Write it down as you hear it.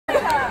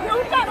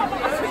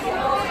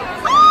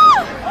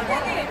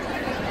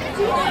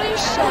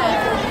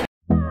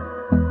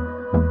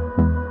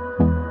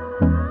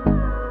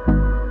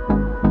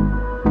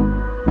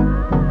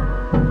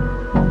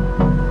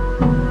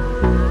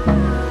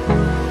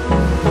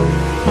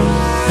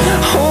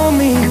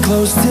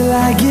close till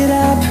I get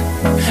up.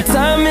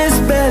 Time is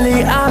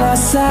barely on our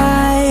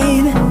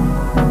side.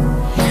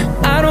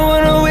 I don't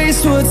wanna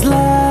waste what's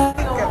left.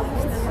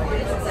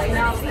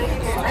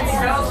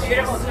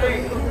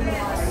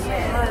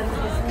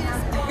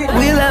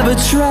 We'll ever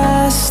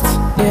trust,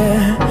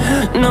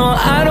 yeah. No,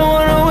 I don't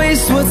wanna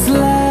waste what's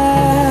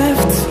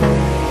left.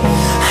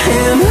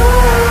 And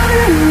on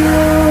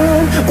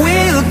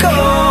we'll go,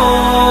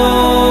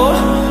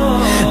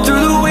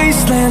 through the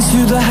wastelands,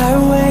 through the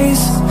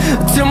highways,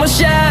 till my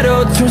shadow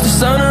turns to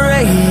sun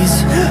rays.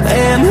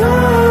 And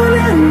on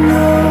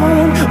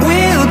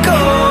we'll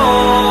go,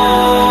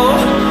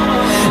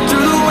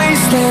 through the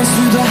wastelands,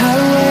 through the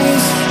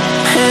highways,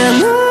 and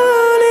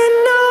on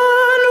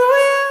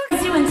we'll. How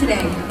are you doing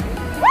today?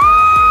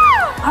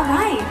 All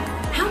right.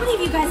 How many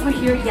of you guys were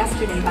here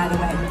yesterday, by the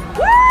way?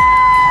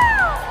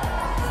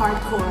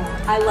 Hardcore.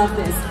 I love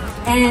this.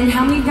 And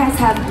how many of you guys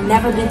have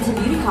never been to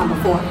BeautyCon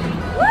before?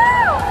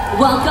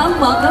 Welcome,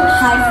 welcome.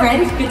 Hi,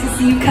 friends. Good to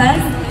see you,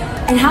 cuz.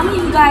 And how many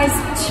of you guys,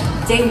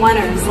 day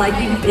oneers, like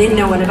you didn't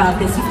know what about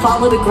this? You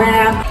follow the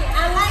gram.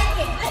 I like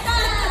it.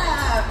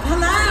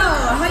 Hello.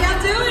 How y'all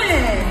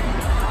doing?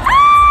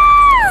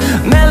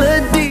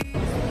 Melody.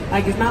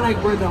 Like, it's not like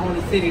we're the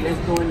only city that's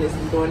doing this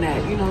and doing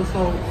that, you know,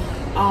 so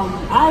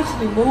I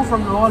actually moved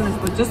from New Orleans,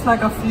 but just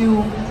like a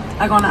few,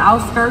 like on the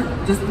outskirts,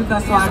 just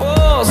because so I...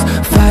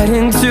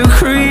 Fighting to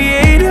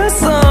create a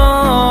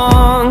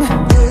song.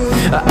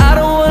 I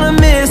don't wanna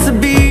miss a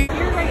beat.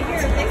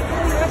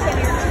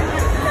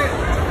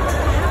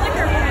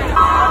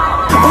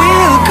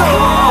 We'll go.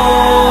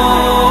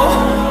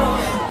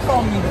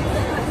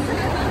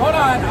 Hold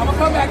on, I'm gonna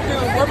come back to,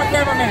 where's my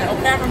cameraman? Oh,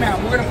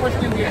 cameraman, we're gonna push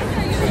through here.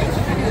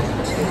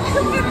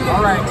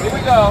 All right, here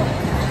we go.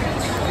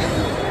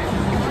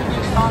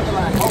 All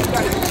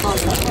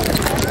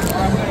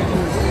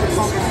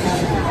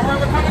right,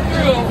 we're coming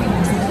through.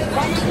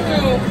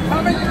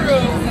 Coming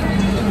through.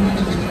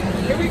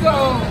 Here we go.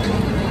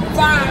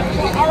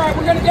 5. All right,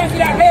 we're gonna dance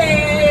it out.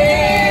 Hey!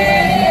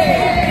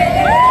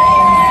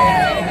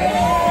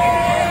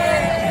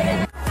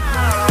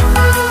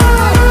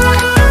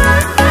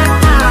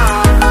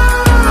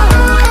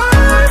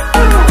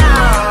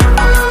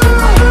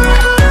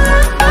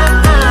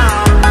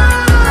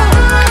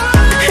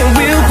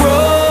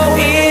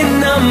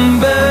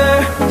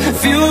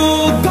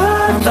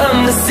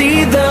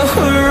 See the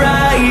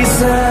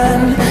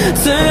horizon,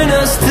 turn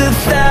us to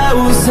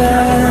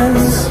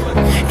thousands,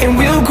 and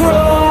we'll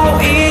grow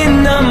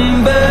in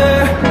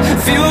number,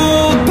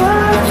 fueled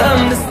by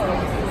them.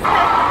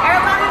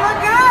 Everybody look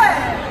good.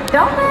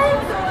 Don't they?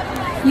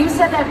 You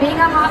said that being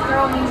a hot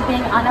girl means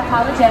being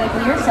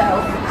unapologetically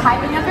yourself,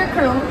 hyping up your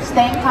crew,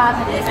 staying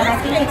positive, and I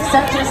think it's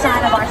such a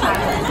sign of our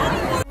time right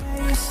now.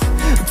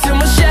 Till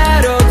my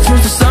shadow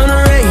turns to sun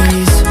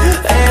rays,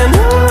 and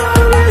on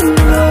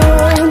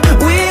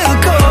we'll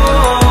go,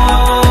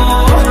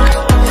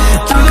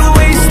 through the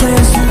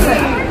wastelands.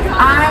 I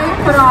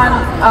put on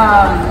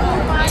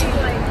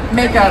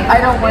makeup. I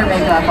don't wear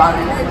makeup,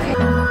 obviously.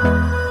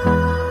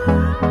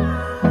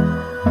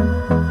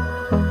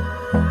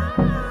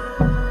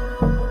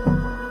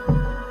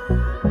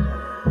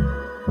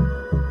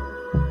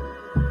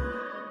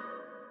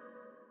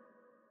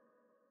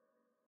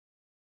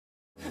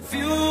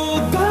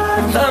 Fueled by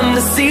them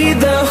to see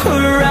the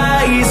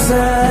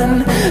horizon,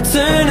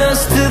 turn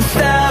us to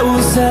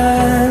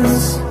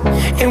thousands,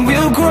 and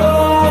we'll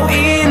grow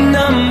in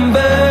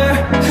number,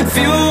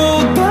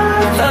 fueled by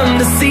them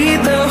to see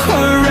the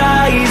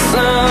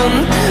horizon,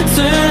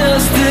 turn